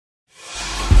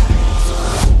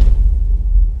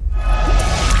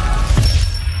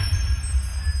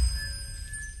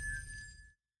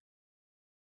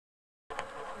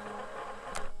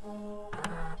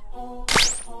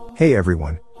Hey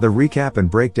everyone, the recap and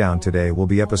breakdown today will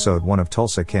be episode 1 of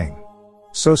Tulsa King.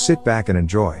 So sit back and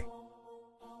enjoy.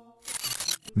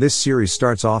 This series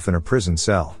starts off in a prison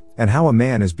cell, and how a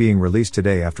man is being released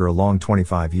today after a long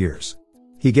 25 years.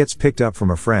 He gets picked up from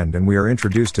a friend and we are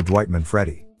introduced to Dwight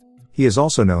Manfredi. He is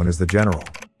also known as the General.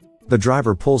 The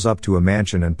driver pulls up to a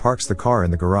mansion and parks the car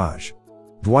in the garage.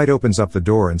 Dwight opens up the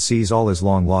door and sees all his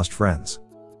long-lost friends.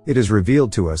 It is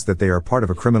revealed to us that they are part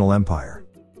of a criminal empire.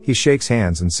 He shakes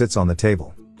hands and sits on the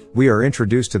table. We are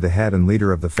introduced to the head and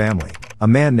leader of the family, a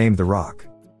man named The Rock.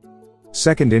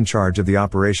 Second in charge of the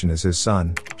operation is his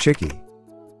son, Chicky.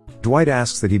 Dwight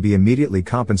asks that he be immediately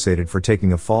compensated for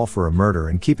taking a fall for a murder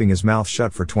and keeping his mouth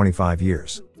shut for 25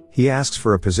 years. He asks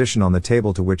for a position on the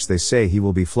table, to which they say he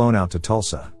will be flown out to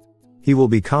Tulsa. He will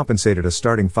be compensated a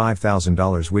starting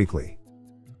 $5,000 weekly.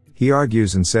 He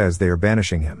argues and says they are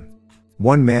banishing him.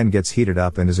 One man gets heated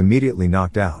up and is immediately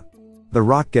knocked out. The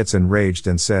Rock gets enraged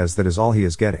and says that is all he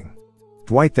is getting.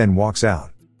 Dwight then walks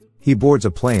out. He boards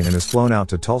a plane and is flown out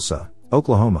to Tulsa,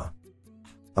 Oklahoma.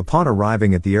 Upon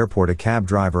arriving at the airport, a cab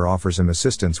driver offers him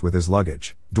assistance with his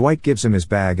luggage. Dwight gives him his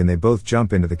bag and they both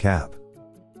jump into the cab.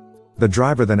 The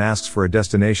driver then asks for a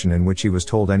destination, in which he was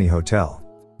told any hotel.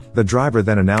 The driver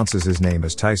then announces his name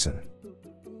as Tyson.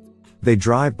 They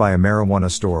drive by a marijuana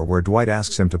store where Dwight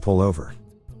asks him to pull over.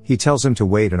 He tells him to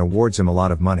wait and awards him a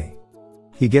lot of money.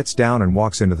 He gets down and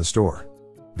walks into the store.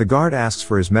 The guard asks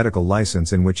for his medical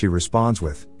license, in which he responds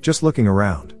with, "Just looking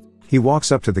around." He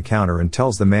walks up to the counter and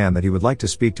tells the man that he would like to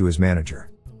speak to his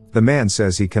manager. The man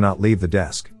says he cannot leave the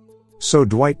desk. So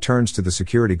Dwight turns to the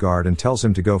security guard and tells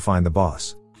him to go find the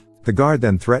boss. The guard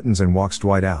then threatens and walks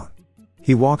Dwight out.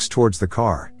 He walks towards the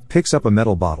car, picks up a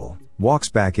metal bottle, walks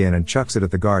back in and chucks it at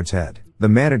the guard's head. The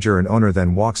manager and owner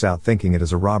then walks out thinking it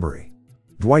is a robbery.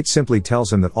 Dwight simply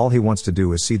tells him that all he wants to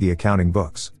do is see the accounting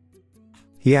books.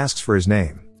 He asks for his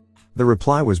name. The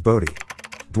reply was Bodie.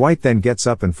 Dwight then gets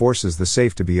up and forces the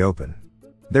safe to be open.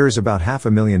 There is about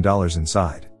 $500,000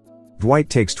 inside. Dwight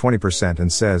takes 20%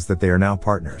 and says that they are now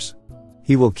partners.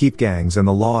 He will keep gangs and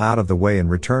the law out of the way in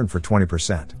return for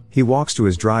 20%. He walks to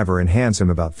his driver and hands him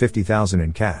about $50,000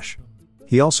 in cash.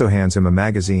 He also hands him a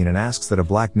magazine and asks that a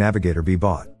black Navigator be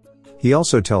bought. He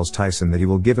also tells Tyson that he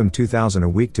will give him $2,000 a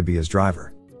week to be his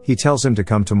driver. He tells him to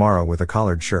come tomorrow with a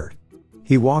collared shirt.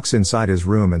 He walks inside his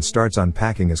room and starts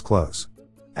unpacking his clothes.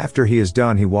 After he is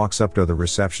done, he walks up to the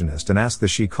receptionist and asks that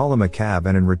she call him a cab,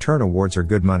 and in return awards her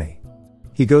good money.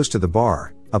 He goes to the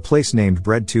bar, a place named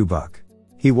Bread 2 Buck.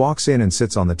 He walks in and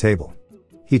sits on the table.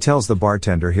 He tells the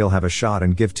bartender he'll have a shot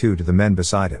and give 2 to the men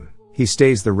beside him. He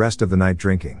stays the rest of the night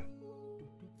drinking.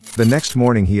 The next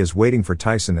morning he is waiting for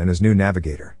Tyson and his new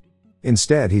Navigator.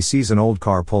 Instead, he sees an old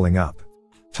car pulling up.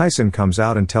 Tyson comes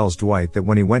out and tells Dwight that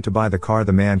when he went to buy the car,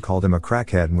 the man called him a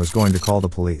crackhead and was going to call the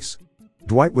police.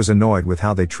 Dwight was annoyed with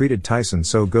how they treated Tyson,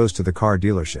 so goes to the car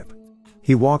dealership.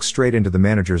 He walks straight into the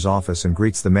manager's office and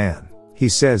greets the man. He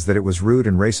says that it was rude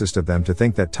and racist of them to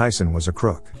think that Tyson was a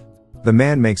crook. The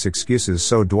man makes excuses,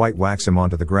 so Dwight whacks him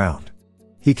onto the ground.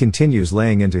 He continues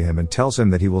laying into him and tells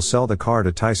him that he will sell the car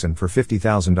to Tyson for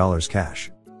 $50,000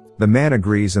 cash. The man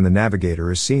agrees and the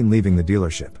Navigator is seen leaving the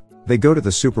dealership. They go to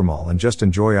the supermall and just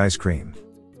enjoy ice cream.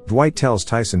 Dwight tells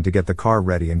Tyson to get the car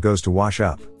ready and goes to wash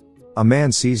up. A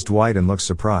man sees Dwight and looks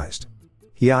surprised.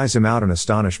 He eyes him out in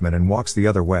astonishment and walks the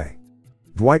other way.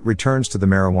 Dwight returns to the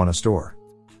marijuana store.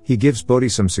 He gives Bodie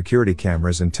some security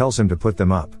cameras and tells him to put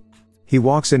them up. He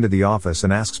walks into the office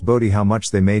and asks Bodie how much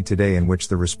they made today, in which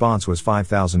the response was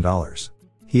 $5,000.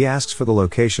 He asks for the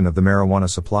location of the marijuana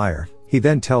supplier. He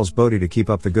then tells Bodie to keep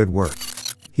up the good work.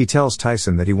 He tells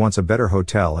Tyson that he wants a better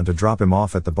hotel and to drop him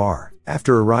off at the bar.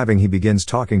 After arriving, he begins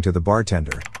talking to the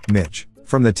bartender, Mitch.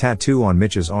 From the tattoo on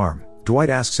Mitch's arm, Dwight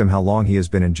asks him how long he has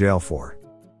been in jail for.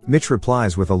 Mitch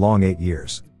replies with a long 8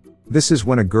 years. This is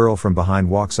when a girl from behind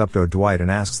walks up to Dwight and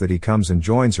asks that he comes and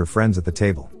joins her friends at the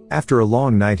table. After a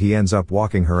long night, he ends up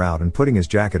walking her out and putting his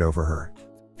jacket over her.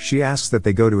 She asks that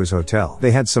they go to his hotel.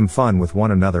 They had some fun with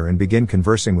one another and begin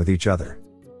conversing with each other.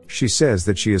 She says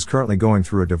that she is currently going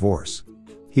through a divorce.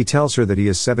 He tells her that he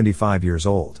is 75 years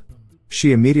old.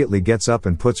 She immediately gets up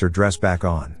and puts her dress back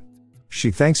on.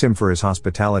 She thanks him for his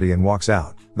hospitality and walks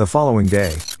out. The following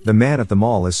day, the man at the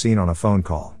mall is seen on a phone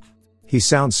call. He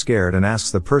sounds scared and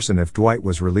asks the person if Dwight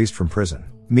was released from prison.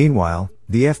 Meanwhile,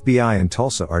 the FBI in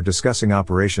Tulsa are discussing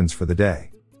operations for the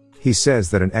day. He says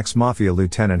that an ex-mafia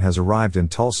lieutenant has arrived in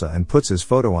Tulsa and puts his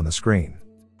photo on the screen.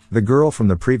 The girl from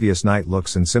the previous night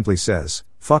looks and simply says,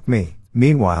 "Fuck me."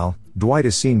 Meanwhile, Dwight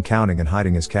is seen counting and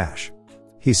hiding his cash.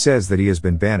 He says that he has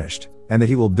been banished, and that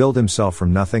he will build himself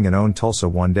from nothing and own Tulsa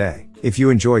one day. If you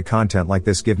enjoy content like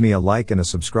this, give me a like and a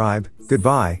subscribe.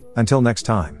 Goodbye, until next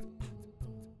time.